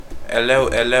Hello,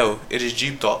 hello. It is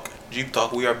jibTALK.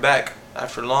 jibTALK, we are back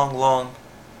after long,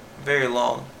 very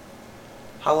long.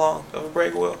 How long of a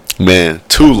break, Will? Man,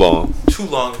 too long. Too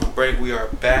long of a break. We are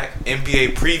back.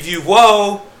 NBA preview.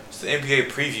 Whoa! It's the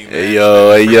NBA preview, man.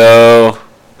 Hey, yo.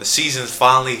 The season's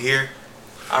finally here.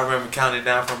 I remember counting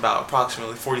down from about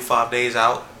approximately 45 days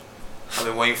out. I've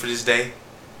been waiting for this day.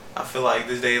 I feel like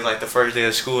this day is like the first day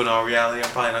of school. In all reality, I'm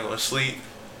probably not going to sleep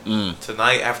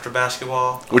tonight after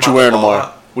basketball. What you wearing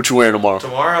tomorrow? What you wearing tomorrow?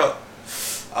 Tomorrow,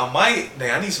 I might.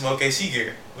 Dang, I need some OKC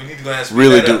gear. We need to go ahead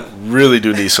and really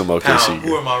do need some OKC Pound,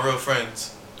 gear. who are my real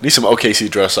friends? Need some OKC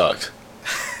dress socks.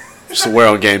 Just to wear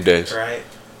on game days. Right.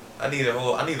 I need the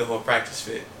whole practice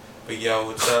fit. But yo,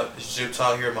 what's up? It's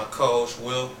jibTALK here. My co-host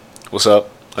Will. What's up?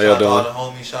 How y'all doing? Shout out to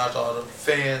all the homies. Shout out to all the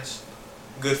fans,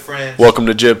 good friends. Welcome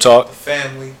to jibTALK. The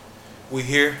family. We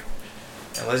here.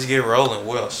 And let's get rolling,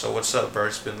 Will. So what's up, bro?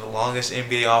 It's been the longest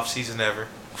NBA offseason ever.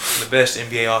 The best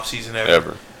NBA offseason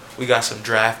ever. We got some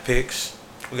draft picks.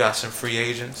 We got some free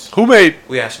agents.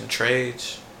 We had some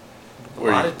trades. A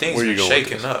lot of things are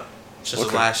shaking up since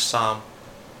the last time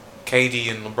KD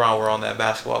and LeBron were on that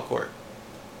basketball court.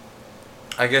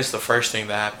 I guess the first thing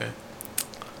that happened,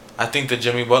 I think the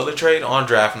Jimmy Butler trade on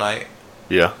draft night.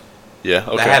 Yeah,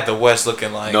 okay. That had the West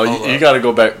looking like. No, you got to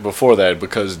go back before that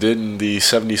because didn't the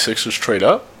 76ers trade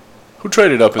up? Who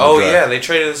traded up in the draft? Oh, yeah, they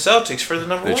traded the Celtics for the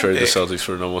number one. They traded pick. the Celtics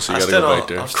for the number one, so you got to go back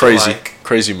there.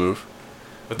 Crazy move.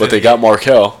 But they got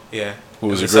Markelle. Yeah. Who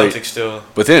was the great. Celtics still.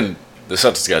 But then the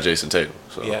Celtics got Jason Tatum.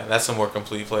 So. Yeah, that's a more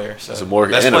complete player. So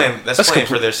that's playing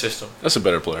for their system. That's a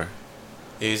better player.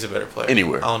 Yeah, he's a better player.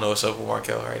 Anywhere. I don't know what's up with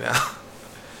Markelle right now.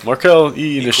 Markelle,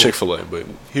 he eating his cool. Chick-fil-A, but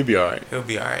he'll be all right. He'll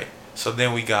be all right. So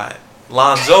then we got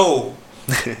Lonzo,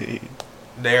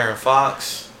 Darren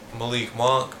Fox, Malik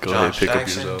Monk, Josh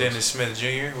Jackson, Dennis Smith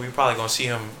Jr. We probably gonna see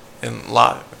him in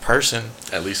person.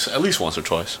 At least once or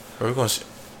twice. We're gonna see.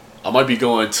 I might be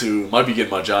getting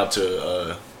my job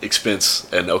to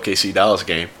expense an OKC Dallas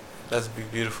game. That'd be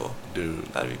beautiful, dude.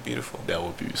 That'd be beautiful. That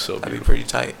would be so. That'd beautiful. be pretty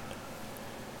tight.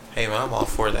 Hey man, I'm all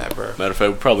for that, bro. Matter of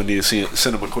fact, we probably need to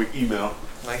send him a quick email.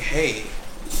 Like, hey.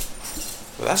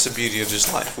 Well, that's the beauty of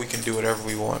this life. We can do whatever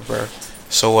we want, bro.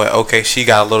 So what? OKC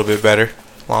got a little bit better.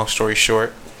 Long story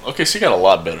short. OKC got a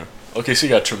lot better. OKC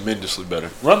got tremendously better.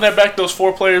 Run that back, those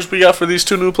 4 players we got for these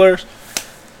 2 new players.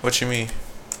 What you mean?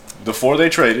 The 4 they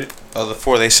traded. Oh, the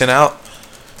 4 they sent out?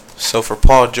 So for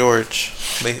Paul George,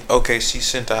 OKC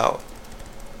sent out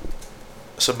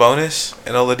Sabonis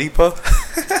and Oladipo.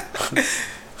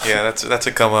 Yeah, that's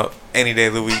a come up any day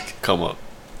of the week. Come up.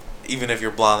 Even if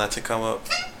you're blind, that's a come up.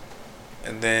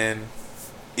 And then,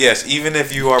 yes, even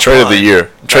if you are trade blind, of the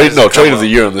year. Trade of the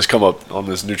year on this come up on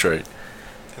this new trade.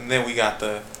 And then we got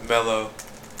the Melo.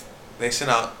 They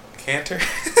sent out Cantor,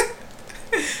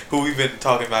 who we've been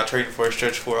talking about trading for a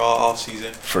stretch for all off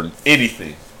season. For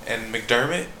anything. And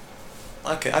McDermott,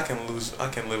 I can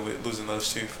live with losing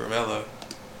those 2 for Melo.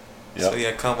 Yep. So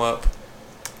yeah, come up.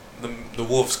 The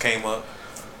Wolves came up.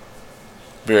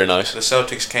 Very nice. The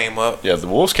Celtics came up. Yeah, the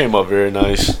Wolves came up very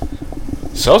nice.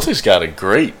 Celtics got a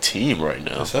great team right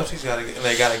now. The Celtics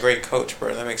got a great coach,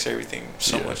 bro. That makes everything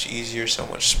so much easier, so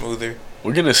much smoother.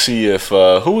 We're gonna see if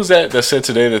who was that said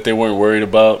today that they weren't worried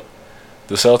about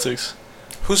the Celtics?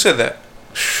 Who said that?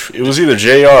 It was either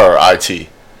JR or IT.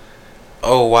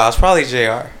 Oh wow, it's probably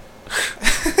JR.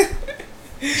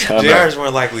 JR is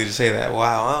more likely to say that.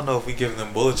 Wow, I don't know if we give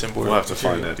them bulletin board. We'll have to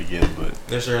find that again, but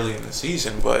this early in the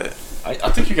season, but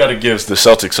I think you got to give the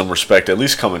Celtics some respect, at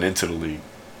least coming into the league.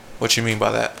 What you mean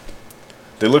by that?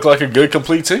 They look like a good,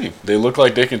 complete team. They look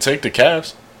like they can take the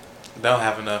Cavs. They don't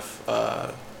have enough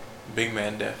big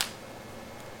man depth.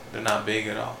 They're not big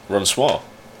at all. Run small.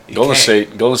 Golden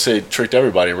State tricked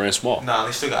everybody and ran small. Nah,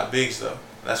 they still got bigs, though.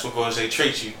 That's what Golden State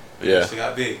tricks you. They still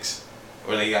got bigs.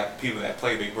 Or they got people that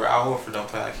play big. Bro, Al Horford don't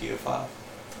play like he a 5.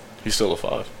 He's still a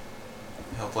 5.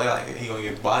 He'll play like it. He gonna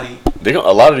get bodied.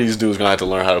 A lot of these dudes gonna have to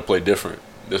learn how to play different.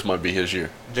 This might be his year.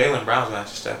 Jaylen Brown's gonna have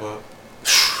to step up.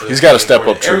 He's got to step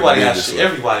up.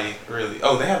 Everybody really.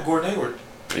 Oh, they have Gordon Hayward.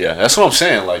 Yeah, that's what I'm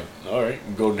saying. Like, all right,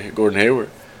 Gordon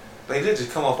Hayward. They did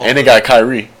just come up. And they got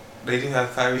Kyrie. They do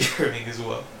have Kyrie Irving as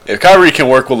well. If Kyrie can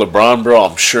work with LeBron, bro,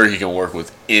 I'm sure he can work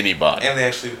with anybody. And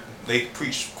they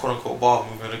preach quote unquote ball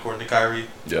movement according to Kyrie.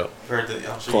 Yep. Heard that?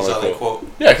 I'm sure you saw that quote.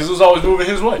 Yeah, because it was always moving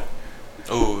his way.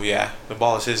 Oh yeah, the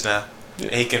ball is his now. Yeah.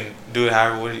 And he can do it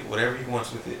whatever he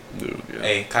wants with it. Dude, yeah.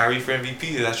 Hey, Kyrie for MVP?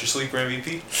 Is that your sleeper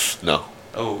MVP? No.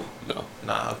 Oh no.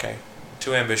 Nah. Okay.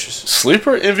 Too ambitious.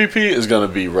 Sleeper MVP is gonna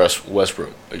be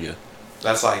Westbrook again.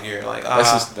 That's like you're like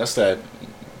that's that.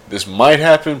 This might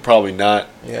happen, probably not.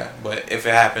 Yeah, but if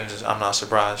it happens, I'm not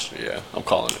surprised. Yeah, I'm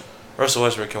calling it. Russell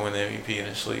Westbrook can win the MVP in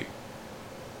his sleep.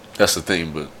 That's the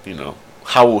thing, but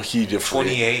how will he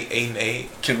differentiate? 28,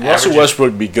 8-8. Can Russell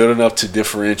Westbrook be good enough to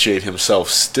differentiate himself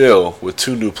still with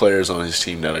two new players on his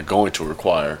team that are going to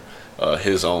require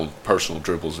his own personal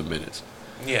dribbles and minutes?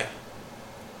 Yeah.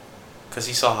 Because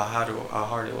he saw how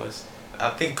hard it was. I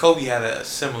think Kobe had a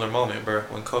similar moment, bro,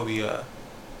 when Kobe,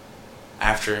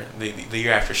 after the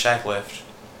year after Shaq left,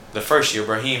 the first year,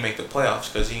 bro, he didn't make the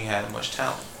playoffs because he didn't have much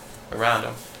talent around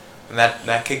him. And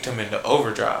that kicked him into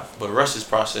overdrive. But Russ's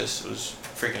process was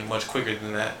freaking much quicker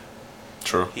than that.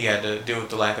 True. He had to deal with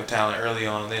the lack of talent early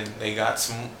on, and then they got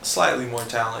some slightly more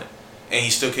talent, and he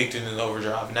still kicked it into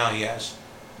overdrive. Now he has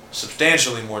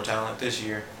substantially more talent this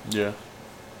year. Yeah.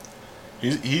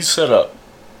 He's set up.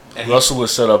 And Russell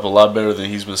is set up a lot better than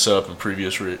he's been set up in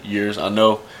previous years. I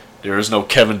know there is no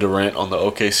Kevin Durant on the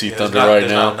OKC Thunder right now.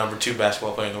 There's not a number 2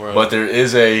 basketball player in the world. But there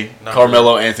is a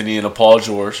Carmelo Anthony and a Paul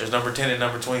George. There's number 10 and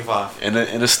number 25. And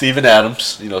a Steven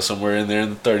Adams, somewhere in there in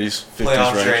the 30s, 50s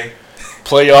Playoff range. Dre.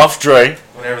 Playoff Dre.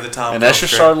 Whenever the time and that's your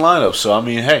starting lineup. So, I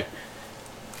mean, hey.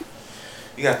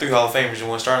 You got 3 Hall of Famers in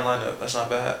one starting lineup. That's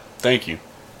not bad. Thank you.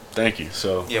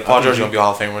 So yeah, Paul George is going to be a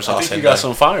Hall of Famer. I think you got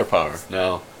some firepower.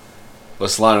 Now,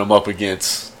 let's line them up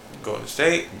against Golden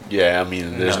State. Yeah, I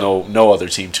mean, there's no other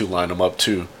team to line them up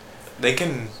to. They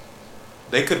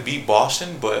could beat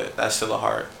Boston, but that's still a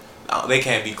hard. No, they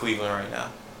can't beat Cleveland right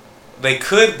now. They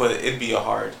could, but it'd be a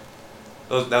hard.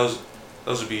 Those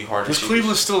would be hard. Because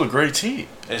Cleveland's still a great team.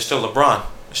 And it's still LeBron.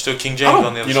 It's still King James on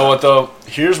the other side. You know what though?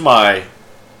 Here's my.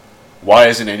 Why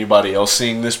isn't anybody else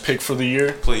seeing this pick for the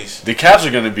year? Please. The Cavs are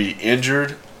going to be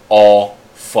injured all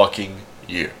fucking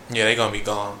year. Yeah, they're going to be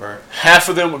gone, bro. Half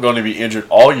of them are going to be injured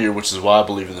all year, which is why I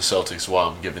believe in the Celtics, why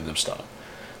I'm giving them stock.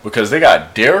 Because they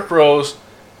got Derrick Rose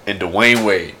and Dwayne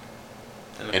Wade.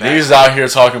 And niggas out here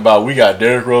talking about we got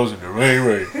Derrick Rose and Dwayne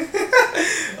Wade.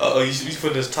 You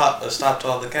putting a stop to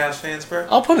all the Cavs fans, bro?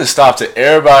 I'll put a stop to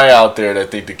everybody out there that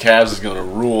think the Cavs is going to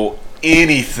rule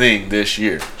anything this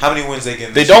year. How many wins they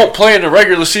get? They don't play in the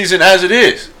regular season as it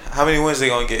is. How many wins they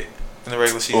going to get in the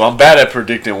regular season? Well, I'm bad at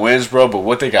predicting wins, bro, but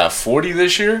what they got, 40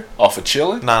 this year off of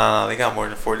chilling? No, they got more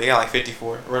than 40. They got like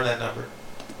 54. Run that number.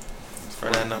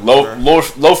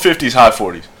 Low 50s, high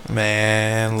 40s.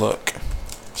 Man, look.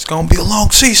 It's going to be a long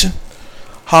season.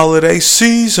 Holiday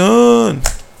season.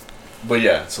 But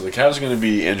yeah, so the Cavs are going to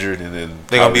be injured, and then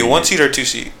they're going to be a 1 seed or 2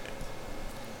 seed?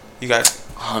 You got...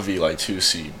 I'll be like 2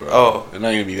 seed, bro. Oh. They're not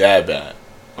going to be that bad.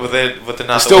 But they're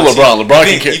not it's still LeBron.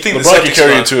 LeBron can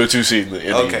carry into a 2 seed in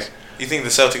the Okay. East. You think the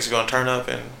Celtics are going to turn up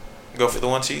and go for the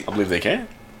 1 seed? I believe they can.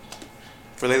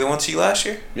 Were they the 1 seed last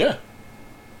year? Yeah.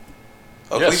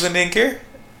 Oh, yes. Cleveland didn't care?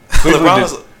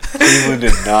 Cleveland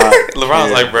did not. LeBron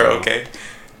was like, bro, okay.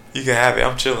 You can have it.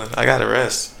 I'm chilling. I got to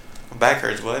rest. My back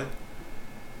hurts, bud.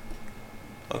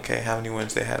 Okay, how many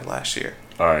wins they had last year?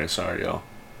 All right, sorry, y'all.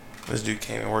 This dude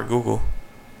came and worked Google.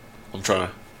 I'm trying.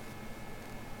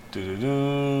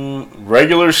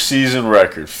 Regular season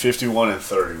record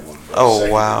 51-31. Bro. Oh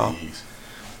wow!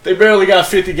 They barely got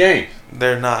 50 games.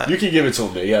 They're not. You can give it to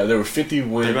them. Yeah, they were 50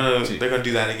 wins. They're gonna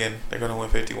do that again. They're gonna win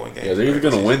 51 games. Yeah, they're either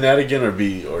gonna win that again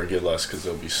or get less because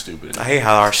they'll be stupid. I hate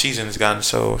how our season has gotten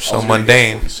so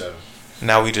mundane.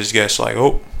 Now we just guess like,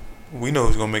 oh, we know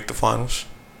who's gonna make the finals.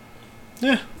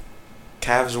 Yeah.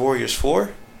 Cavs Warriors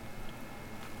 4.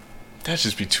 That'd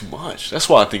just be too much. That's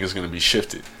why I think it's gonna be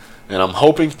shifted. And I'm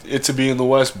hoping it to be in the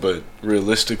West, but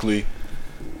realistically,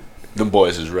 them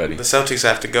boys is ready. The Celtics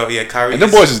have to go. Yeah, Kyrie. And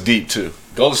them boys is deep, too.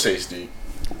 Golden State's deep.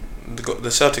 The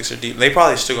Celtics are deep. They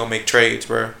probably still going to make trades,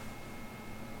 bro.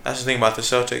 That's the thing about the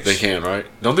Celtics. They can, right?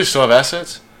 Don't they still have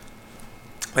assets?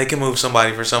 They can move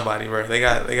somebody for somebody, bro. They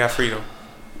got freedom.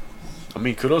 I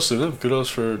mean, kudos to them. Kudos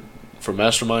for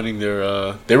masterminding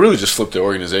their... They really just flipped their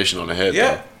organization on the head,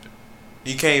 yeah. though.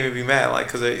 You can't even be mad, like,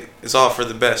 because it's all for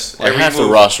the best. Like half the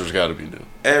roster's got to be new.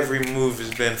 Every move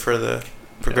has been for the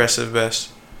progressive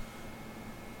best.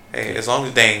 Hey, as long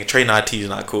as trading IT is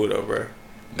not cool though, bro.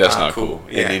 That's not cool.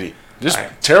 Yeah, just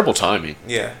terrible timing.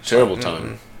 Yeah, terrible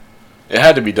timing. It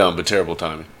had to be done, but terrible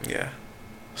timing. Yeah.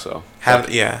 So. I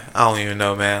don't even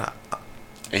know, man.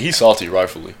 And he's salty,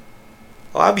 rightfully.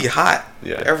 Oh, I be hot.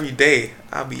 Yeah. Every day,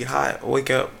 I be hot. Wake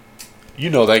up.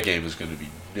 You know that game is going to be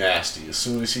nasty as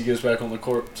soon as he gets back on the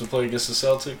court to play against the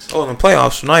Celtics. Oh, in the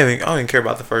playoffs, I don't even care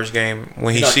about the first game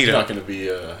when he's He's not going to be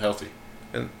healthy.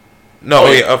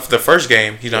 Of the first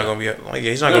game, he's not going to be.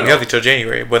 He's not going to be healthy till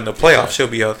January. But in the playoffs, he'll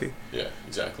be healthy. Yeah,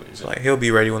 exactly. Like he'll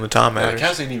be ready when the time matters. The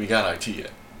Cavs ain't even got IT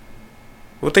yet.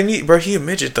 What they need, bro? He a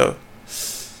midget though.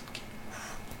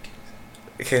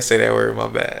 I can't say that word. My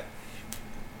bad.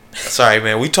 Sorry,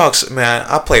 man. We talk, man.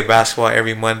 I play basketball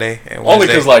every Monday and Only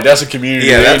because that's a community.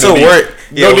 Yeah, that's a word.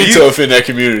 No need to offend that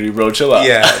community, bro. Chill out.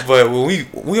 Yeah, but when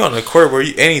we on the court where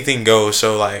anything goes.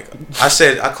 So like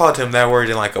I called him that word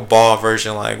in like a ball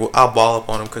version. Like I'll ball up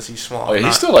on him because he's small. Oh, yeah,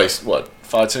 he's still like what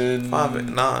 5'10",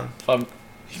 5'9". 5.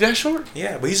 He that short?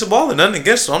 Yeah, but he's a baller. Nothing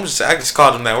against him. I just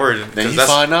called him that word. Then he's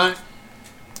 5'9".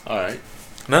 All right.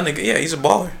 Yeah, he's a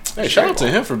baller. Hey, shout out to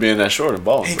him for being that short and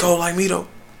balling. He ain't cold like me though.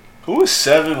 Who is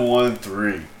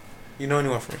 7'13"? You know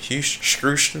anyone from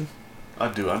Houston? I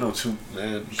do. I know two.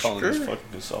 Man, I'm calling these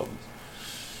fucking consultants.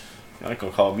 Y'all ain't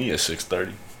gonna call me at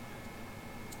 6:30.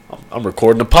 I'm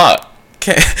recording the pot.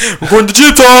 Recording the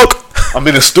jibTALK. I'm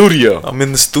in the studio. I'm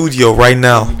in the studio right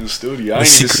now. I'm in the studio. I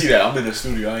ain't even see that. I'm in the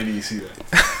studio. I ain't even see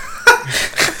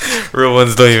that. Real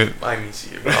ones don't even. I ain't even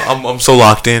see it, bro. I'm so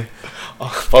locked in.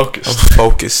 Focused. I'm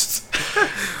focused.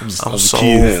 I'm so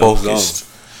focused.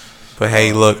 But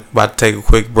hey, look, about to take a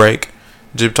quick break.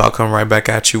 jibTALK coming right back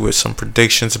at you with some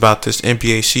predictions about this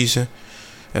NBA season,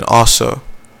 and also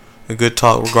a good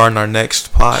talk regarding our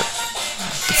next pod,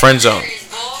 the Friend Zone.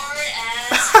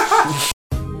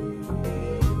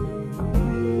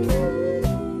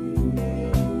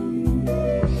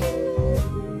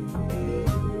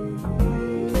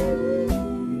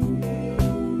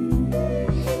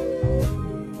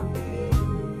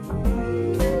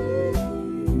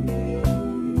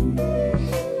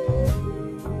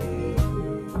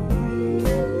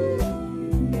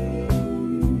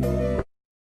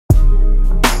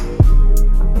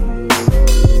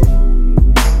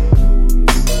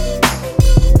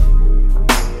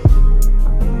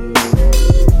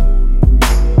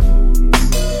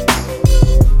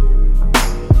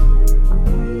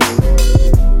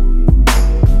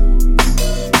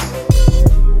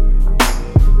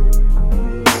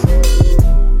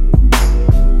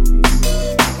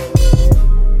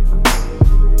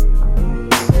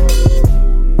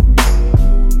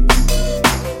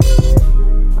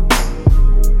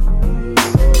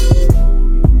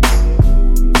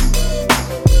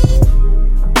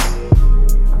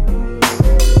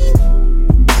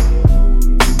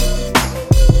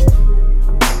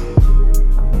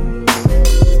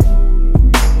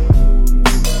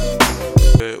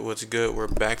 What's good? We're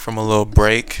back from a little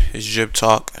break. It's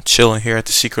jibTALK, chilling here at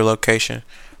the secret location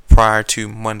prior to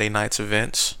Monday night's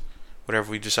events.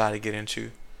 Whatever we decide to get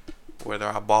into, whether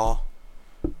I ball,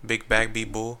 big back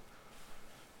beat bull,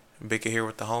 big here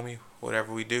with the homie,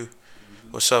 whatever we do.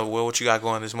 What's up, Will? What you got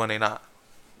going this Monday night?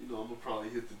 You know, I'm gonna probably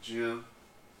hit the gym.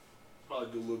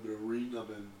 Probably do a little bit of reading. I've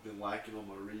been lacking on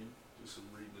my reading. Do some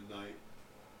reading tonight.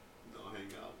 You know,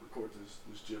 hang out, record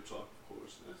this jibTALK, of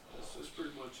course. That's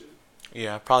pretty much it.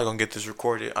 Yeah, probably gonna get this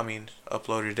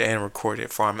uploaded and recorded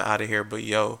before I'm out of here. But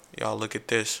y'all look at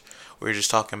this. We were just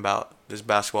talking about this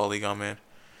basketball league I'm in.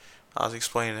 I was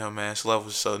explaining to him, man, it's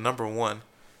levels. So number one,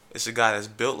 it's a guy that's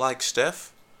built like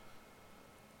Steph.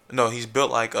 No, he's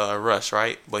built like Russ,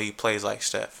 right? But he plays like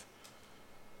Steph.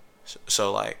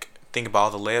 So like, think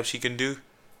about all the layups he can do,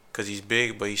 cause he's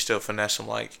big, but he still finesse him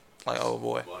like oh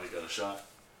boy. Well, he got a shot.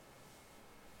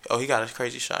 Oh, he got a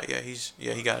crazy shot. Yeah,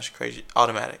 he got a crazy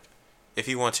automatic. If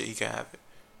he wants it, he can have it.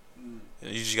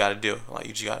 You just gotta deal. Like,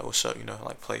 you just gotta, what's up,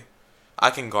 like play. I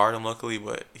can guard him luckily,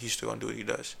 but he's still gonna do what he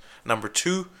does. Number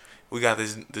two, we got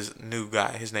this new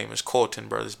guy. His name is Colton,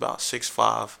 bro. He's about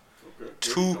 6'5",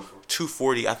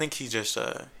 240. I think he just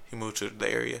he moved to the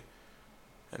area,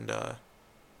 and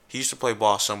he used to play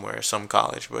ball somewhere, some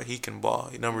college, but he can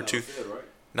ball. Number two, Fed, right?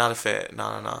 Not a Fed.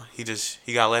 No.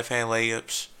 He got left hand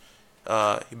layups.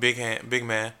 He big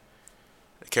man.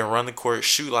 Can run the court,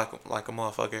 shoot like a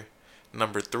motherfucker.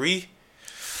 Number three,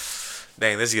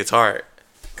 dang, this gets hard.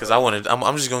 Cause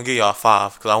I'm just gonna give y'all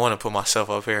 5, cause I want to put myself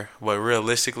up here. But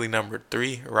realistically, number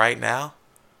 3 right now,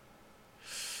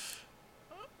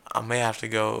 I may have to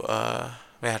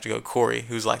go Corey,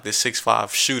 who's like this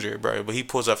 6'5" shooter, bro. But he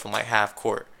pulls up from like half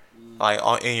court, like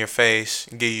in your face,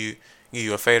 give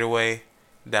you a fadeaway,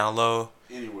 down low,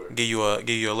 anywhere, give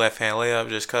you a left hand layup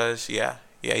just cause, yeah.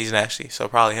 Yeah, he's nasty. So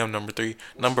probably him, number 3.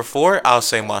 Number 4, I'll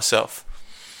say myself.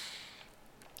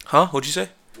 Huh? What'd you say?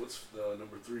 What's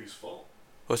number 3's fault?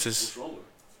 What's wrong with him?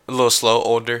 A little slow,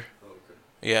 older. Oh, okay.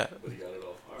 Yeah. But he got it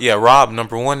off. Right. Yeah, Rob,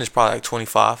 number 1 is probably like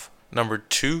 25. Number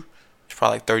 2 is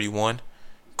probably like 31.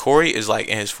 Corey is like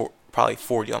in his probably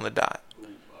 40 on the dot. Ooh, all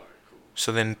right, cool.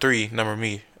 So then 3,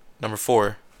 number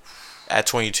 4, at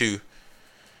 22.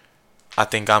 I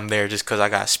think I'm there just because I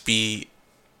got speed.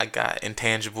 I got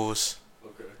intangibles.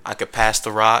 I could pass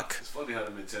the rock. It's funny how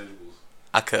them intangibles.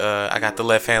 I got the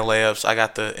left hand layups. I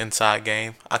got the inside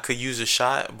game. I could use a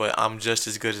shot, but I'm just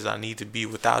as good as I need to be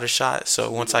without a shot. So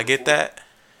once I get that,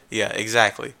 yeah,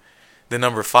 exactly. The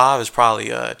number 5 is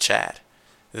probably Chad.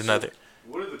 There's another.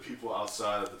 What are the people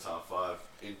outside of the top 5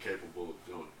 incapable of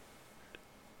doing?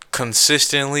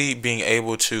 Consistently being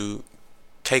able to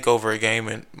take over a game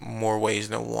in more ways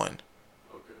than one.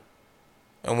 Okay.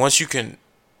 And once you can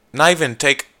not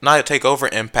take over,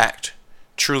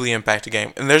 truly impact the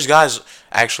game. And there's guys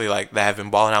actually like that have been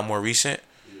balling out more recent,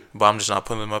 but I'm just not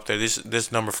putting them up there. This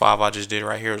number 5 I just did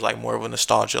right here is like more of a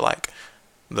nostalgia, like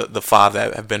the 5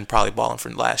 that have been probably balling for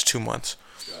the last 2 months.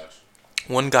 Gotcha.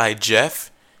 One guy,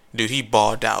 Jeff, dude, he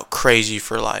balled out crazy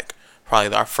for like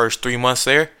probably our first 3 months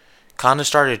there. Kind of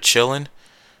started chilling,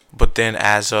 but then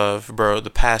as of,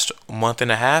 the past month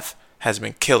and a half has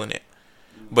been killing it.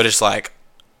 But it's like,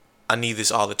 I need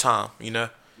this all the time, you know?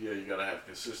 Yeah, you gotta have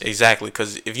consistency. Exactly,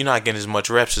 because if you're not getting as much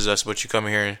reps as us, but you come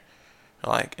in here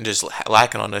and just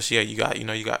lacking on us, you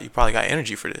probably got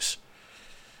energy for this.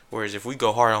 Whereas if we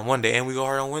go hard on one day and we go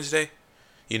hard on Wednesday,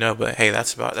 but hey,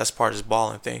 that's part of this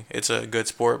balling thing. It's a good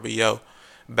sport, but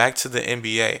back to the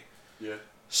NBA. Yeah.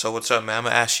 So what's up, man? I'm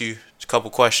gonna ask you a couple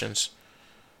questions.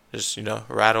 Just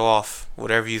rattle off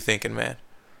whatever you thinking, man.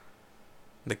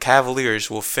 The Cavaliers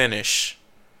will finish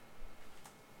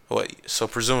what? So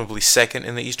presumably second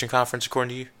in the Eastern Conference, according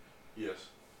to you? Yes.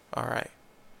 All right.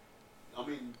 I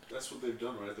mean, that's what they've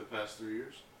done, right? The past 3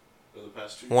 years, or the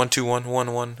past 2. 1-2-1,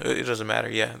 1-1. It doesn't matter.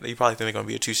 Yeah, you probably think they're gonna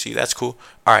be a 2 seed. That's cool.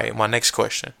 All right. My next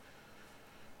question.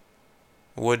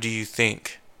 What do you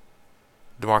think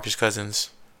DeMarcus Cousins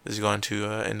is going to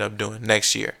end up doing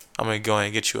next year? I'm going to go ahead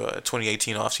and get you a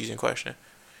 2018 offseason question.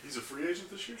 He's a free agent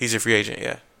this year? He's a free agent,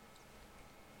 yeah.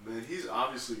 Man, he's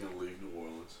obviously going to leave New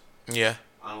Orleans. Yeah.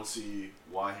 I don't see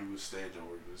why he would stay in their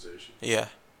organization. Yeah.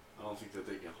 I don't think that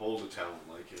they can hold a talent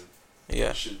like him. Yeah.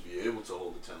 They shouldn't be able to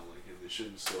hold a talent like him. They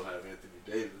shouldn't still have Anthony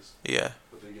Davis. Yeah.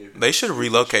 But they gave him They should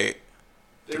relocate.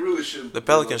 They really should. The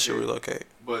Pelicans should relocate.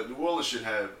 But New Orleans should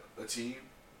have a team.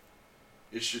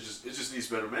 It just needs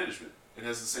better management. It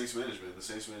has the Saints management. The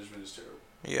Saints management is terrible.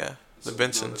 Yeah. The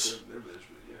Bensons. Their management.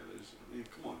 Yeah.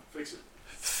 Come on, fix it.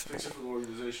 Fix it for the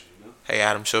organization. Hey,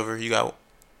 Adam Silver, you got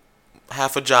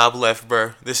half a job left,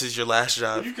 bro. This is your last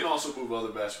job. But you can also move other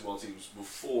basketball teams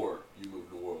before you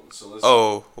move New Orleans. So let's.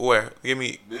 Oh, where? Give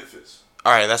me. Memphis.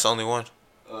 All right, that's the only one.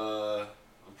 I'm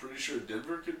pretty sure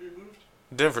Denver could be moved.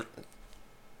 Denver.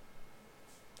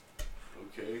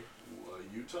 Okay.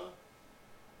 Utah.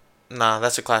 Nah,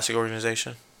 that's a classic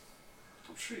organization.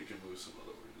 I'm sure you can move some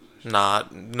other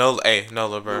organizations.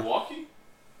 No, bro. Milwaukee.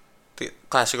 The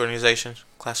classic organization.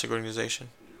 You're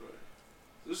right.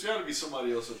 There's got to be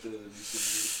somebody else up there that you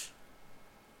should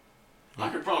move. I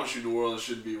can promise you, New Orleans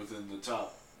shouldn't be within the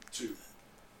top 2.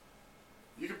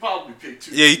 You could probably pick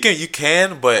 2. Yeah, you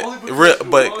can, but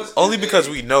only because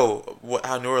we know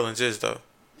how New Orleans is, though.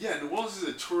 Yeah, New Orleans is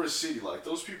a tourist city. Like,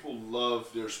 those people love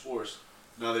their sports.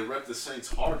 Now, they rep the Saints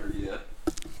harder, yeah.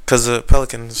 Because the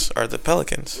Pelicans are the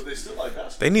Pelicans. But they still like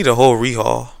basketball. They need a whole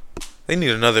rehaul. They need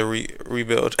another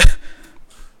rebuild.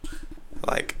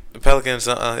 Like, the Pelicans,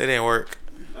 it didn't work.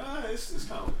 It's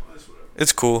kind of, it's whatever.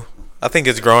 It's cool. I think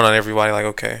it's grown on everybody. Like,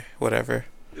 okay, whatever.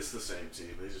 It's the same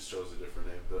team. They just chose a different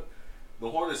name. The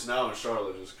Hornets now in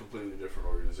Charlotte is a completely different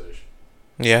organization.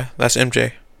 Yeah, that's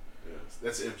MJ. Yeah,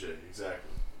 that's MJ,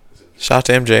 exactly. That's MJ. Shout out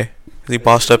to MJ. He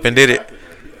bossed up and did it.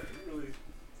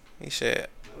 He said,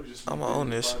 I'm going to own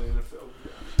this.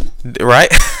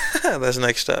 Right? That's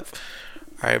next up.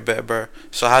 All right, bet, bro.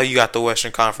 So how you got the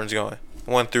Western Conference going?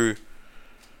 1 through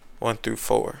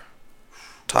 4.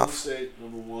 Top. Golden State,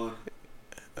 number 1.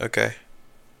 Okay.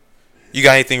 You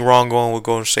got anything wrong going with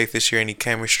Golden State this year? Any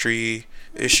chemistry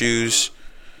issues?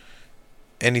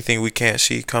 Anything we can't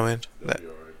see coming? They'll be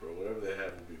alright, bro. Whatever they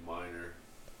have will be minor.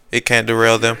 It can't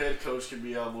derail them. Your head coach can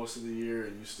be out most of the year,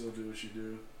 and you still do what you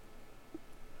do.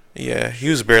 Yeah, he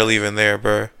was barely even there,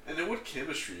 bro. And then what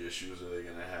chemistry issues are they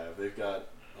gonna have? They've got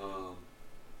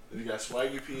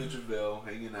Swaggy P and JaVale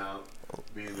hanging out,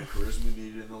 being the charisma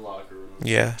needed in the locker room.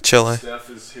 Yeah, chilling. Steph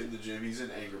is hitting the gym. He's in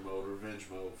anger mode, revenge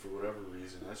mode for whatever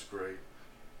reason. That's great.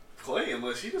 Clay,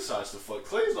 unless he decides to fuck.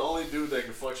 Clay's the only dude that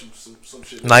can fuck some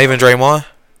shit. Not even Draymond?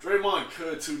 Draymond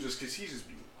could too, just because he just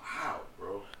be loud,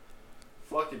 bro.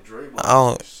 Fucking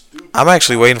Draymond. I'm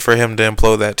actually waiting for him to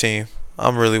implode that team.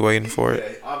 I'm really waiting for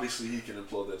it. Yeah, obviously he can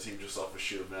implode that team just off of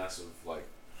sheer mass of like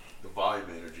the volume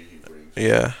energy he brings.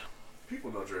 Yeah.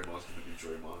 People know Draymond's gonna be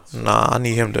Draymond. So nah, I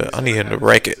need him to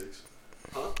wreck it.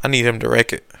 Huh? I need him to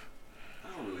wreck it.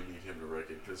 I don't really need him to wreck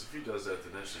it because if he does that,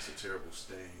 then that's just a terrible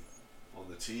stain on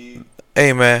the team.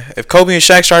 Hey man, if Kobe and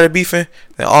Shaq started beefing,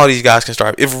 then all these guys can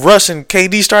start. If Russ and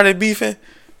KD started beefing,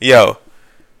 then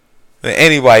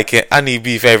anybody can. I need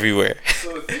beef everywhere.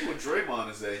 So the thing with Draymond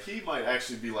is that he might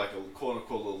actually be like a quote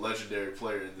unquote legendary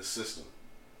player in the system.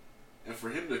 And for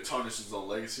him to tarnish his own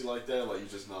legacy like that, like, you're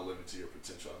just not living to your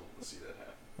potential. I don't want to see that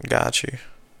happen. Got you.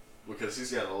 Because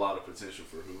he's got a lot of potential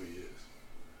for who he is.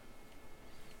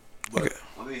 But, okay.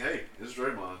 I mean, hey, it's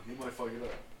Draymond. He might fuck it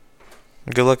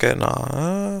up. Good luck at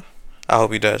I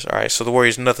hope he does. All right, so the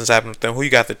Warriors, nothing's happened with them. Who you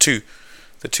got the two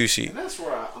seed? And that's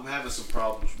where I'm having some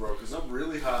problems, bro, because I'm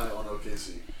really high on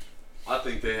OKC. I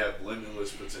think they have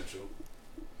limitless potential.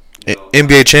 You know,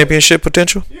 NBA championship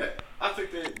potential? Yeah. I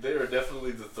think they are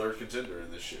definitely the third contender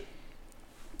in this shit.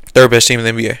 Third best team in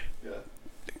the NBA. Yeah.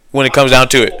 When it comes down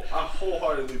to it. I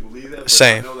wholeheartedly believe that, but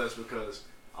Same. I know that's because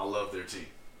I love their team.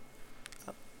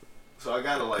 So I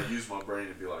gotta like use my brain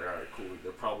and be like, all right, cool.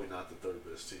 They're probably not the third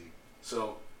best team.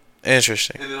 So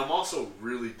interesting. And then I'm also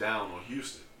really down on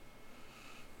Houston.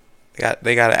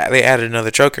 They added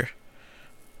another choker.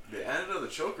 They added another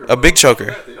choker. A big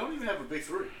choker. They don't even have a big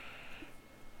three.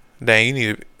 Dang, you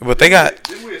need. But they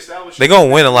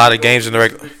gonna win a lot of games in the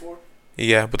regular.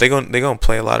 Yeah, but they gonna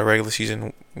play a lot of regular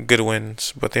season good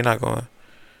wins. But they're not going.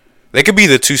 They could be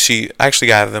the 2 seed. I actually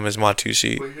got them as my 2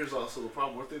 seed. But here's also the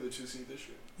problem. Weren't they the 2 seed this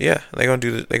year? Yeah, they gonna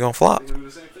flop. They gonna do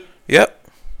the same thing. Yep,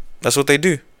 that's what they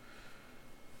do.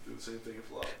 Do the same thing and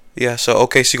flop. Yeah, so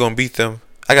OKC gonna beat them.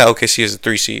 I got OKC as a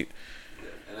 3 seed. Yeah,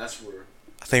 and that's where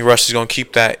I think Russ is gonna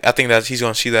keep that. I think that he's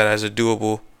gonna see that as a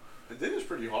doable. And then it's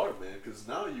pretty hard, man, because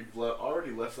now you've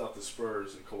already left out the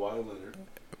Spurs and Kawhi Leonard.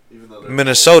 Even though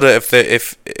Minnesota, if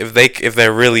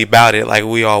they're really about it, like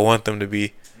we all want them to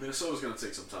be. Minnesota's gonna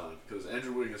take some time because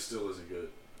Andrew Wiggins still isn't good.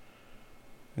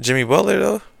 Jimmy Butler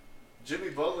though. Jimmy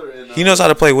Butler and he knows how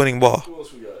to play winning ball. Who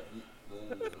else we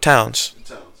got? Towns.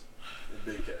 And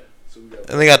Big Cat. So we got.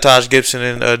 And they got Taj Gibson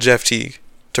and Jeff Teague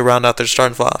to round out their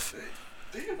starting 5.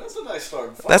 Damn, that's a nice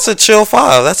starting 5. That's a chill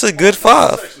 5. That's a good 5.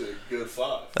 That's actually a good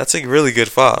 5. That's a really good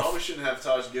 5. Probably shouldn't have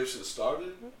Taj Gibson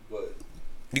started, but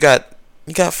you got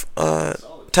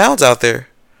Towns out there.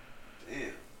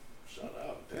 Damn, shout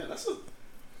out. Damn,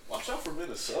 watch out for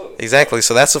Minnesota. Exactly.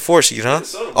 So that's a 4 seed, huh?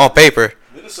 On paper.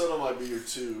 Minnesota might be your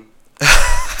 2.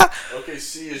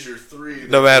 OKC is your 3.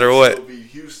 No matter what. It'll be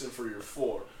Houston for your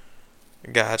 4.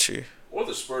 Got you. Or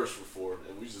the Spurs for 4,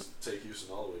 and we just take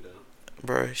Houston all the way down.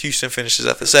 Bro, Houston finishes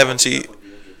at the 7 seed.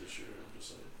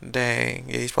 Dang,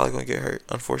 yeah, he's probably gonna get hurt,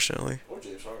 unfortunately. Or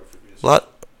James Harden for being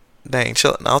Dang,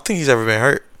 chill. I don't think he's ever been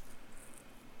hurt.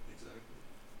 Exactly.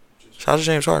 Shout out to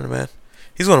James Harden, man.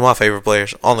 He's one of my favorite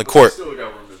players on the court. They still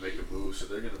got room to make a move, so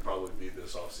they're gonna probably be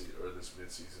this offseason or this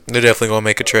midseason. They're definitely gonna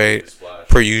make a trade,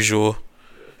 per usual.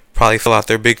 Yeah. Probably fill out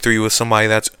their big 3 with somebody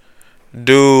that's,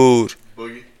 dude.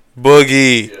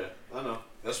 Boogie. Yeah, I know.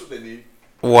 That's what they need.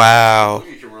 Wow.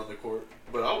 Boogie can run the court,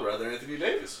 but I would rather Anthony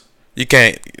Davis. You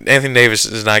can't. Anthony Davis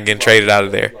is not getting traded out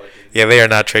of there. Yeah, they are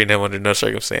not trading him under no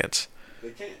circumstance.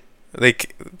 They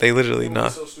can't. They literally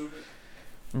not. So stupid.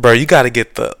 Bro, you got to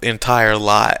get the entire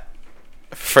lot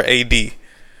for AD.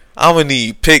 I'm gonna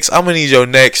need picks. I'm gonna need your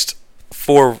next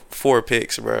four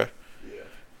picks, bro. Yeah.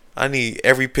 I need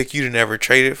every pick you didn't ever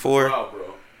traded for.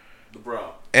 The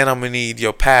brow. And I'm gonna need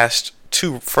your past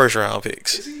 2 first-round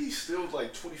picks. Isn't he still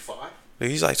like 25?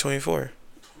 Dude, he's like 24. 24.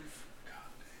 God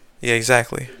damn. Yeah,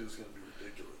 exactly. That dude's gonna be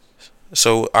ridiculous.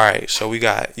 So all right, so you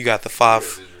got the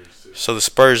 5. So the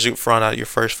Spurs front out your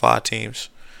first 5 teams.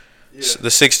 Yeah. The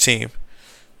 6th team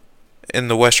in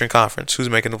the Western Conference. Who's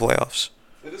making the playoffs?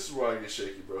 And this is where I get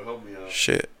shaky, bro. Help me out.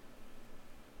 Shit.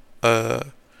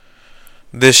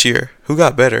 This year, who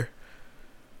got better?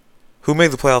 Who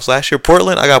made the playoffs last year?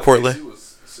 Portland. I got Portland. He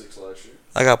was 6 last year.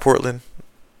 I got Portland.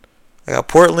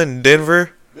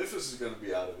 Denver. Memphis is gonna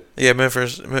be out of it. Yeah,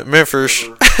 Memphis.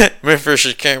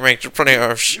 Memphis can't make the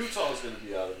playoffs. Utah's gonna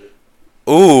be out of it.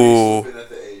 Ooh. Been at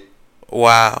the 8.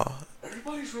 Wow.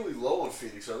 Everybody's really low on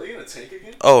Phoenix. Are they gonna tank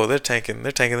again? Oh, they're tanking.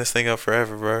 They're tanking this thing up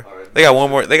forever, bro. Right, they got one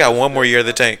more. They got one more year of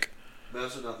the tank.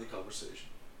 Mavs are not the conversation.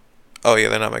 Oh yeah,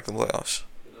 they're not making the playoffs.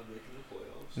 They're not making the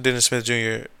playoffs. Dennis Smith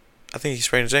Jr. I think he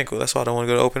sprained his ankle. That's why I don't want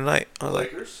to go to open night. I was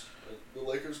Lakers. The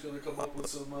Lakers gonna come up with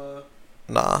some.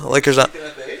 Nah, Lakers not.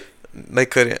 They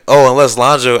couldn't. Oh, unless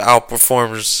Lonzo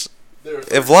outperforms.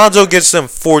 If Lonzo gets them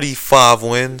 45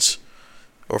 wins,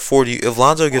 or 40, if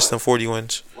Lonzo gets them 40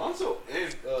 wins. Lonzo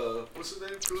and what's his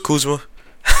name? Kuzma.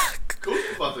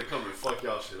 Kuzma's about to come and fuck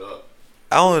y'all shit up.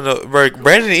 I don't know, bro.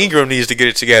 Brandon Ingram needs to get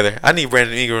it together. I need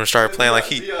Brandon Ingram to start playing like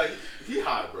he. He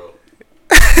high, bro.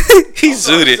 He's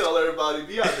zooted. Tell everybody,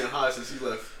 B.I. been high since he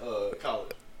left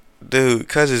college. Dude,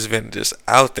 cuz has been just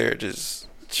out there, just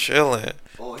chilling.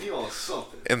 Oh, he on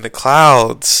something. In the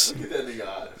clouds. Look at that nigga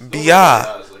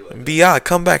eyes. B.I.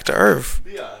 Come back to earth.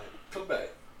 B.I. come back.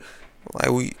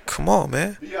 Like come on,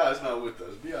 man. B.I. is not with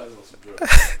us. B.I. is on some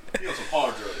drugs. He on some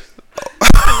hard drugs.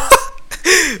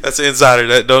 That's an insider.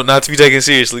 That don't not to be taken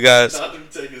seriously, guys. Not to be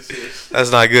taken seriously.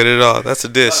 That's not good at all. That's a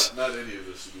diss. Not any of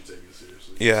this to be taken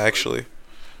seriously. Yeah, actually.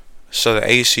 So the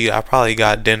A seed, I probably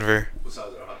got Denver.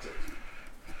 Besides our hot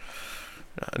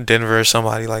takes. Denver or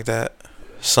somebody like that. Yeah.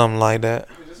 Something like that.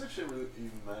 I mean, does that shit really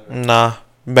even matter? Nah.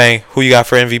 Bang. Who you got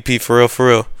for MVP? For real, for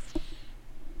real.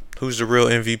 Who's the real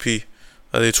MVP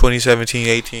of the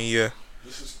 2017-18 year?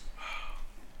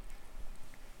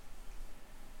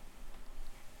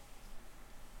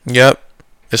 Yep.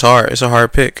 It's hard. It's a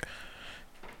hard pick.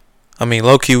 I mean,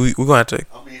 low key, we're gonna have to.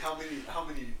 I mean, how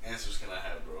many answers can I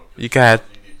have, bro? You can have.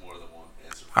 You need more than one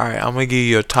answer. All right, I'm gonna give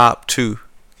you a top two.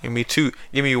 Give me two.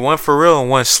 Give me one for real and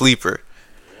one sleeper.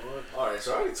 All right,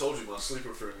 so I already told you my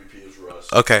sleeper for MVP is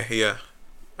Russ. Okay, yeah.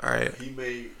 All right. He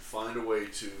may find a way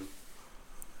to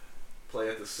play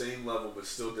at the same level, but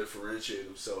still differentiate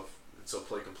himself, and so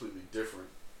play completely different,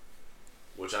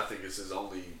 which I think is his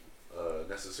only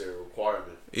necessary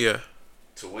requirement. Yeah.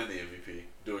 To win the MVP,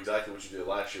 do exactly what you did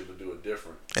last year, but do it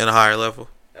different. At a higher level.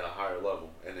 At a higher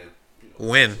level, and then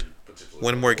win.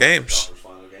 Win more games.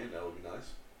 Final game, that would be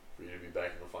nice for you to be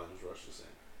back in the finals rush. Just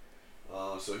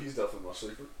saying. So he's definitely my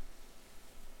sleeper.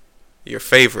 Your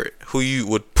favorite? Who you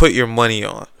would put your money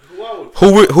on?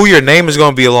 Who Who your name is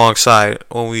going to be alongside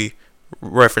when we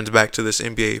reference back to this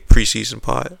NBA preseason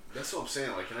pod? That's what I'm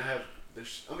saying. Like, can I have?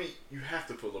 I mean, you have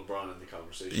to put LeBron in the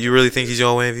conversation. You really think he's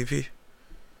going to win MVP?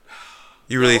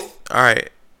 You really? No. All right.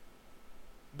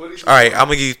 But all right, I'm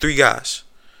gonna give you three guys.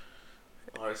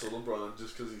 All right, so LeBron,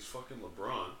 just because he's fucking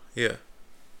LeBron. Yeah.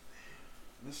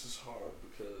 This is hard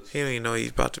because he don't even know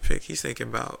he's about to pick. He's thinking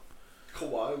about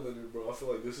Kawhi Leonard, bro. I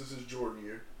feel like this is his Jordan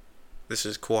year. This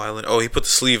is Kawhi Leonard. Oh, he put the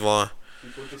sleeve on.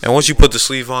 And once you put the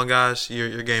sleeve on, guys,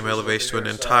 your game elevates to an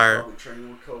entire. Training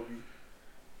with Kobe.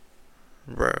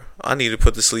 Bro, I need to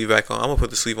put the sleeve back on. I'm gonna put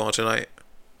the sleeve on tonight.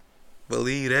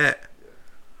 Believe that.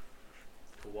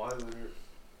 Kawhi Leonard,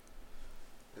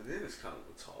 and then it's kind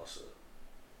of a toss-up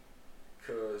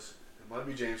because it might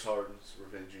be James Harden's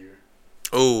revenge year.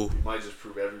 Oh, he might just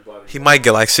prove everybody. He might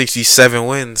get like 67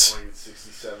 wins. He might get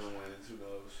 67 wins. Who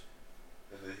knows?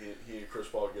 And then he and Chris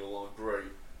Paul get along great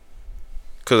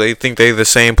because they think they're the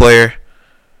same player.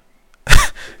 They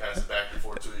pass it back and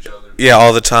forth to each other. Yeah,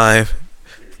 all the time.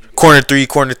 Corner three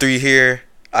here.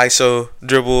 ISO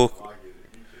dribble.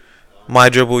 My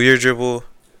dribble, your dribble.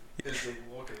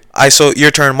 ISO,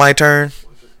 your turn, my turn.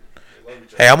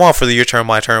 Hey, I'm all for the your turn,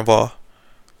 my turn ball.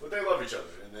 But they love each other,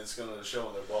 and it's going to show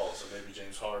in their ball. So maybe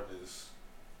James Harden is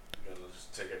going to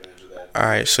just take advantage of that. All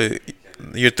right, so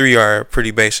your three are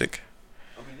pretty basic.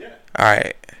 I mean, yeah. All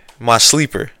right, my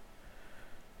sleeper.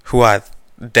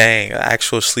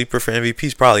 Actual sleeper for MVP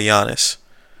is probably Giannis.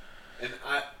 And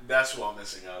that's what I'm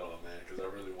missing out on, man, because I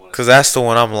really want to. Because that's the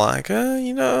one I'm like,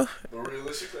 you know. But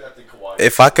realistically, I think Kawhi.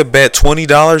 If I could bet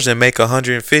 $20 and make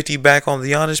 $150 back on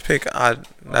the Giannis pick,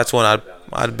 that's one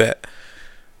I'd bet.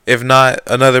 If not,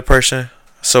 another person.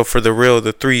 So for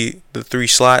the three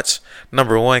slots.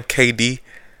 Number one, KD.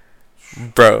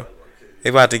 Bro, they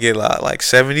about to get like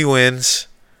 70 wins.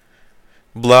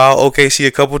 Blow out OKC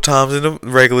a couple times in the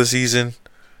regular season.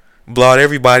 Blow out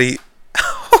everybody.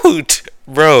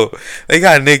 Bro, they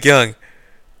got Nick Young.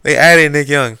 They added Nick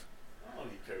Young. I don't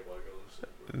even care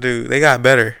about Dude, they got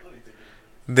better.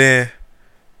 Then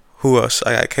who else?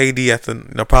 I got KD at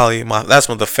the probably that's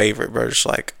one of the favorite, bro. Just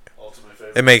like ultimate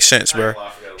favorite. It makes sense, bro.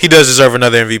 He does deserve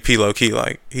another MVP, low key.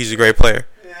 Like he's a great player.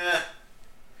 Yeah,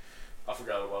 I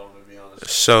forgot about him, to be honest.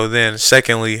 So then,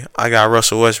 secondly, I got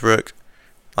Russell Westbrook,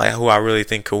 like who I really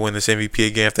think could win this MVP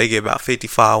again if they get about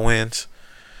 55 wins.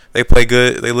 They play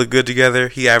good. They look good together.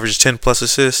 He averages 10 plus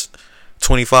assists,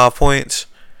 25 points,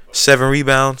 7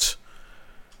 rebounds,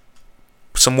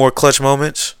 some more clutch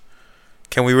moments.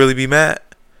 Can we really be mad?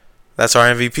 That's our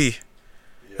MVP.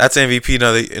 Yeah. That's MVP.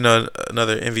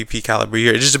 Another MVP caliber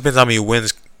year. It just depends how many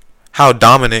wins, how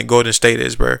dominant Golden State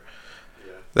is, bro.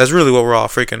 Yeah. That's really what we're all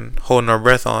freaking holding our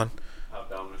breath on. How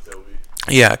dominant they'll be.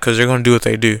 Yeah, because they're gonna do what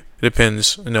they do. It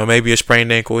depends. Maybe a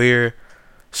sprained ankle here,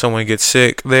 someone gets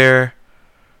sick there.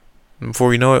 And before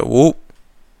we know it, whoop.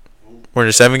 We're in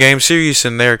a 7-game series,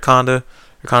 and they're kinda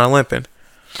limping.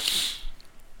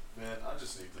 Man, I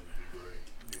just need them to be great.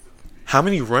 How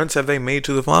many runs have they made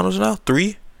to the finals now?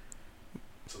 3?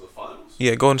 To the finals?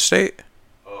 Yeah, Golden State.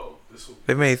 Oh, this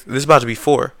is about to be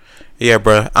 4. Yeah,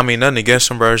 bro. I mean, nothing against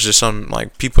them, bro. It's just something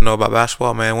like people know about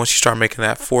basketball, man. Once you start making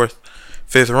that 4th,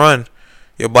 5th run,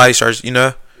 your body starts.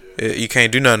 You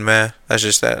can't do nothing, man. That's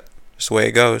just that. That's the way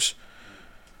it goes.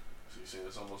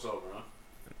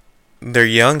 They're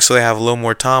young, so they have a little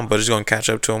more time, but it's going to catch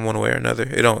up to them one way or another.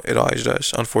 It always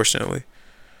does, unfortunately.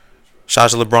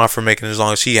 Shout out to LeBron for making it as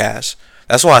long as he has.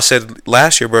 That's why I said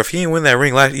last year, bro. If he didn't win that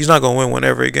ring last, he's not gonna win one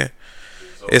ever again.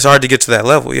 It's hard to get to that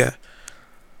level, yeah.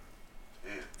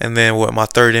 And then what? My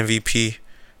third MVP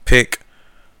pick.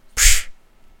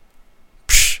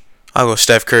 I'll go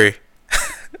Steph Curry.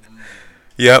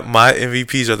 Yep, my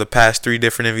MVPs are the past 3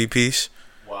 different MVPs.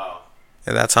 Wow.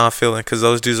 And that's how I'm feeling, because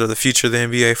those dudes are the future of the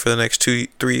NBA for the next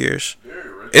 2-3 years.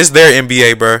 It's their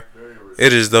NBA, bro.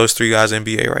 It is those 3 guys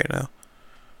NBA right now.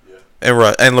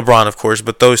 Yeah. And LeBron, of course,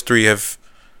 but those 3 have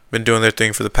been doing their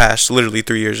thing for the past literally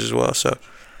 3 years as well. So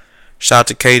shout out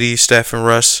to KD, Steph, and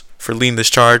Russ for leading this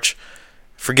charge.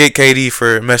 Forget KD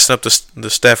for messing up the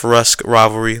Steph-Russ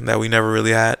rivalry that we never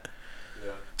really had.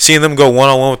 Yeah. Seeing them go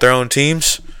one-on-one with their own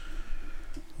teams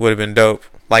would have been dope.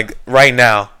 Like, right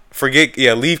now,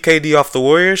 leave KD off the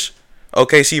Warriors.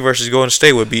 OKC versus Golden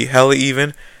State would be hella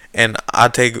even, and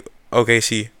I'd take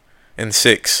OKC in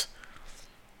 6.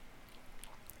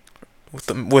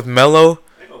 With Melo,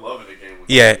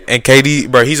 yeah, and KD,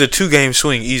 bro, he's a 2-game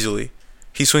swing easily.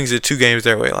 He swings it 2 games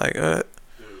their way. Like,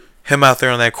 him out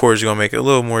there on that court is going to make it a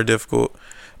little more difficult.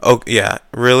 Oh, yeah,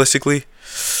 realistically,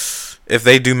 if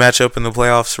they do match up in the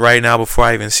playoffs right now before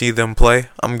I even see them play,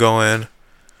 I'm going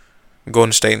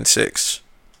Golden State in 6.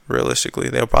 Realistically,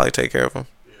 they'll probably take care of them.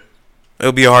 Yeah.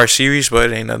 It'll be a hard series, but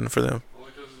it ain't nothing for them.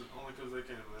 Only because they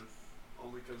can, man.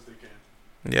 Only because they can.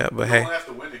 Yeah, but you only have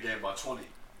to win the game by 20.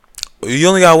 You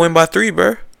only got to win by 3, bro.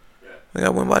 Yeah. You got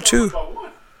to win by 2. Win by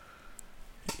 1.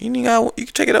 You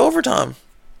can take it to overtime.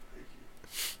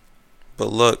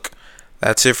 But look,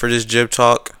 that's it for this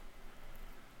jibTALK.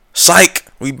 Psych,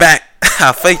 we back.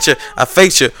 I faked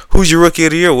you. Who's your rookie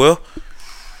of the year, Will?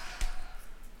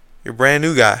 Your brand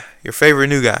new guy. Your favorite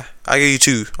new guy. I'll give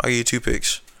you 2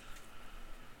 picks.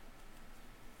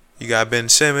 You got Ben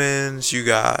Simmons. You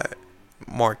got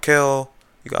Markel.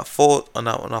 You got Fultz. Oh,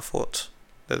 not Fultz.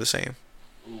 They're the same.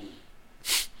 Ooh.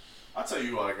 I'll tell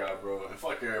you what I got, bro. And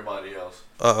fuck everybody else.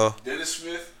 Dennis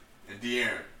Smith and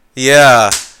De'Aaron.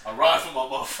 Yeah. I ride for my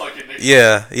motherfucking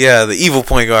nigga. Yeah. The evil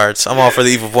point guards. I'm all for the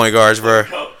evil point guards, bro.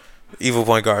 Evil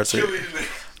point guards.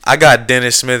 I got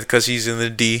Dennis Smith because he's in the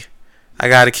D. I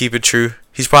got to keep it true.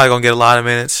 He's probably going to get a lot of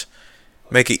minutes.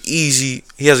 Make it easy.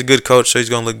 He has a good coach, so he's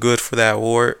going to look good for that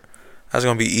award. That's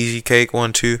going to be easy cake,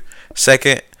 1, 2.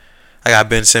 Second, I got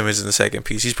Ben Simmons in the second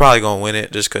piece. He's probably going to win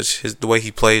it just because the way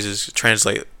he plays is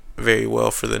translate very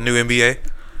well for the new NBA.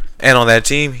 And on that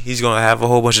team, he's going to have a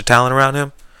whole bunch of talent around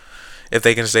him if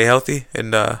they can stay healthy.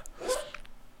 And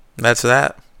that's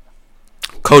that.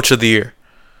 Coach of the year.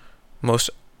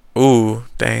 Ooh,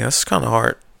 dang, that's kind of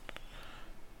hard.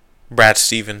 Brad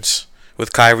Stevens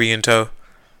with Kyrie in tow.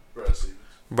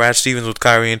 Brad Stevens with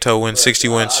Kyrie in tow wins 60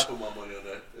 wins. I put my money on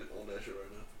that shit right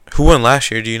now. Who won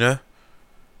last year? Do you know?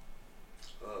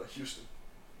 Houston.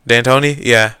 D'Antoni?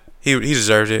 Yeah, he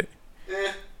deserved it.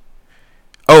 Yeah.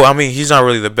 Oh, I mean, he's not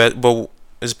really the best, but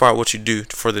it's part of what you do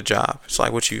for the job. It's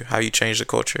like how you change the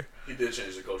culture. He did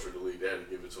change the culture of the league. They had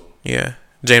to give it to him. Yeah.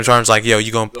 James Harden's like, yo,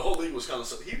 you gonna... The whole league was kind of...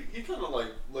 He kind of like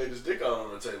laid his dick out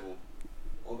on the table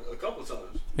a couple of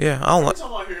times. Yeah, I don't like... Every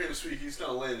time I hear him speak, he's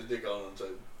kind of laying his dick out on the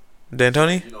table.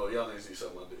 D'Antoni? You know, y'all niggas need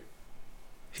something my dick.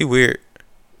 He weird.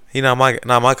 He not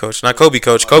my coach. Not Kobe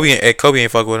coach. Kobe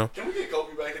ain't fuck with him. Can we get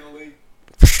Kobe back in the league?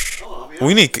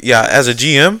 We need... Yeah, as a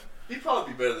GM... He'd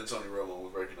probably be better than Tony Romo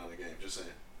with breaking down the game, just saying.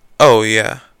 Oh,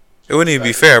 yeah. It wouldn't even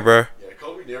be fair, bro. Yeah,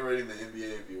 Kobe narrating the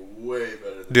NBA would be way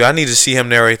better than... Dude, I need to see him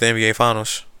narrate the NBA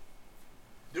Finals.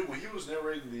 Dude, when he was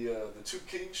narrating the 2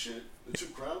 Kings shit, the 2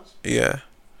 crowns... Yeah.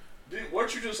 Dude,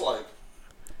 weren't you just like...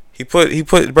 He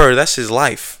put, bro, that's his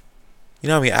life. You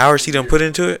know how many hours he done put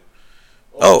into it?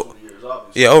 Over 20 years,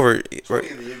 obviously. Yeah, over... 20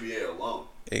 in the NBA alone.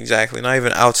 Exactly. Not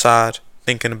even outside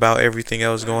thinking about everything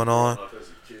else going on. As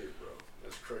a kid, bro.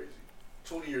 That's crazy.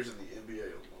 20 years in the NBA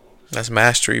alone. That's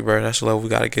mastery, bro. That's the level we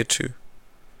got to get to.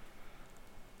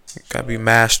 Got to be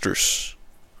masters.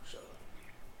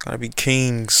 Got to be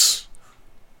kings.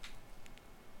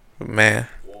 But man.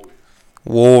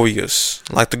 Warriors.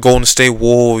 Like the Golden State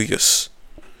Warriors.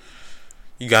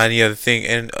 You got any other thing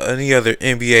and any other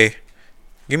NBA?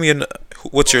 Give me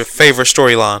what's your favorite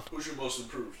storyline? Who's your most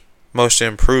improved? Most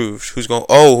improved.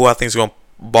 Who I think is going to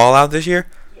ball out this year?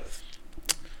 Yeah.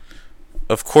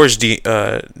 Of course,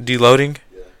 deloading.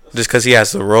 Yeah, just because he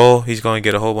has the role, he's going to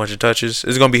get a whole bunch of touches.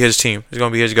 It's going to be his team. It's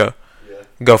going to be his go. Yeah.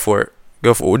 Go for it.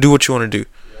 Do what you want to do.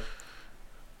 Yeah.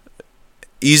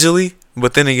 Easily,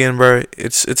 but then again, bro,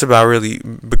 it's about really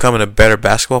becoming a better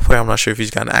basketball player. I'm not sure if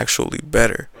he's gotten actually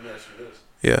better. Let me ask you this.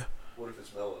 Yeah. What if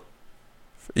it's Melo?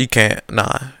 You can't.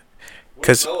 Nah. What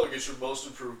if Melo gets your most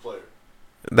improved player?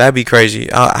 That'd be crazy.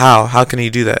 How can he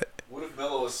do that? What if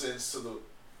Melo ascends to the...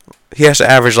 He has to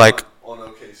average like... On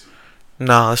OKC.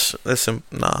 Nah, listen,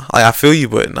 nah. Like, I feel you,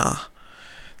 but nah.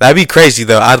 That'd be crazy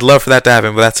though. I'd love for that to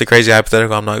happen, but that's a crazy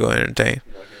hypothetical. I'm not going to entertain.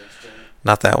 You're not gonna entertain it?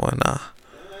 Not that one, nah.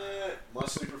 My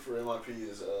sleeper for MIP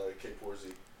is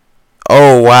K4Z.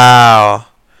 Oh wow.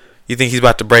 You think he's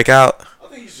about to break out? I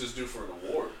think he's just due for an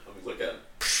award. I mean, look at him.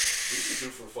 He's just due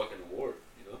for a fucking award,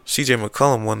 you know? CJ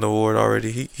McCollum won the award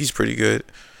already. He's pretty good.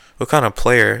 What kind of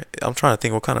player? I'm trying to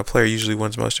think what kind of player usually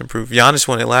wins most improved. Giannis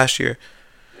won it last year.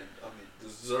 And, I mean,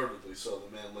 deservedly so.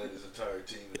 The man led his entire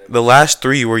team. The last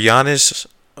three were Giannis,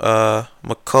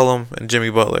 McCollum, and Jimmy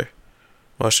Butler.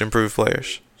 Most improved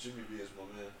players. Jimmy B is my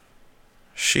man.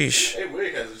 Sheesh. Hey,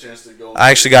 Wig has a chance to go.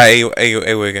 I actually got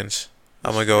A Wiggins.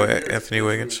 I'm going to go with Anthony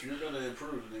Wiggins. If you're going to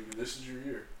improve, nigga, this is your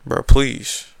year. Bro,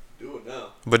 please. Do it now.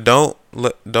 But don't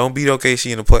beat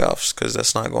OKC in the playoffs, because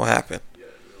that's not going to happen. Yeah,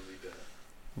 we don't need that.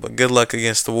 But good luck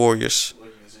against the Warriors.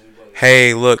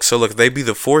 Hey, look, if they be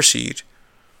the 4 seed,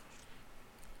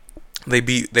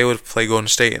 they would play Golden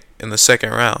State in the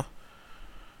second round.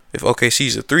 If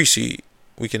OKC's a 3 seed,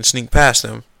 we can sneak past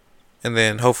them, and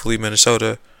then hopefully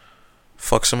Minnesota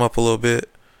fucks them up a little bit.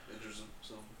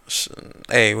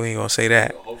 Hey, we ain't gonna say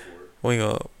that. We ain't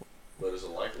gonna. But it's a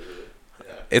likelihood.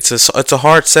 Yeah. It's a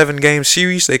hard 7-game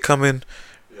series. They come in,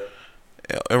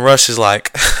 and Rush is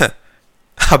like,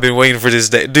 I've been waiting for this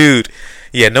day, dude.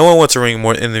 Yeah, no one wants a ring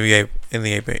more in the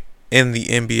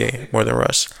NBA more than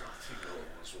Russ.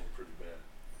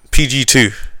 PG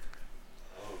 2.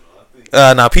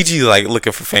 Nah, PG like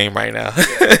looking for fame right now.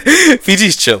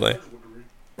 PG's chilling.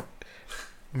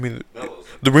 I mean,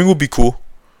 the ring will be cool.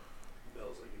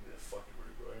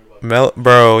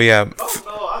 Bro, yeah.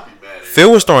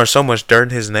 Phil was throwing so much dirt in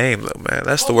his name, though, man.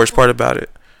 That's the worst part about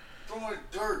it. Throwing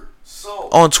dirt,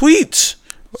 salt. On tweets,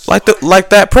 like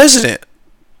that president,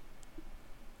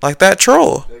 like that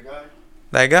troll,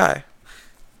 that guy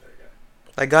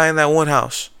in that one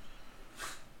house.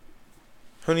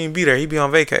 Who didn't even be there? He be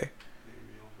on vacay.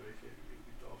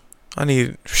 I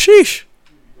need to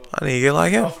get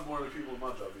like him. More than people in my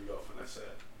job be golfing. That's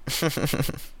sad.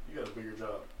 You got a bigger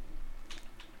job.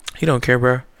 He don't care,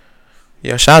 bro.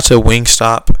 Yeah, shout out to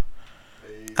Wingstop.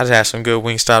 I just had some good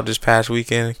Wingstop this past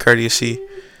weekend, courtesy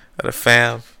of the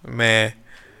fam. Man,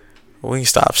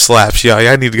 Wingstop slaps, y'all.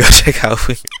 Y'all need to go check out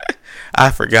Wing.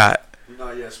 I forgot. We're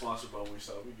not yet sponsored by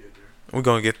Wingstop. We get there. We're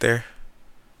gonna get there.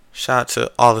 Shout out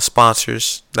to all the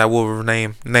sponsors that will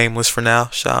remain nameless for now.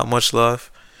 Shout out, much love.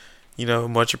 You know,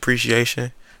 much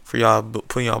appreciation for y'all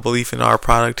putting y'all belief in our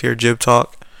product here,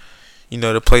 jibTALK. You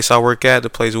know, the place I work at, the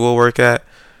place we'll work at,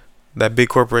 that big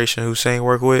corporation Hussein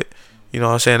work with. You know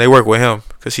what I'm saying? They work with him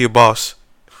because he a boss.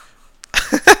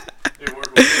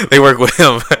 They work with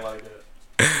him. I like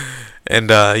that. And,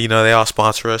 you know, they all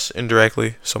sponsor us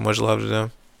indirectly. So much love to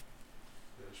them.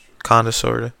 Kinda,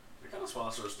 sorta. They kind of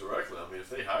sponsor us directly. I mean, if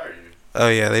they hire you. Oh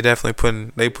yeah, they definitely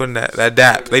putting that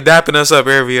dap. They dapping us up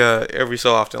every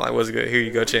so often. Like, what's good? Here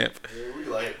you go, champ. Yeah, we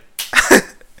like it.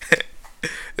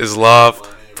 It's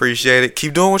love. Appreciate it.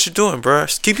 Keep doing what you're doing, bro.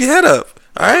 Just keep your head up.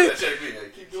 All right.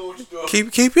 Keep doing what you're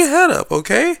doing. Keep your head up,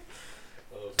 okay?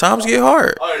 Times get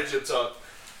hard. All right, jibTALK.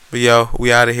 But yo,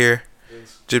 we out of here.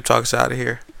 jibTALK's out of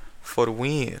here for the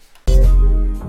win.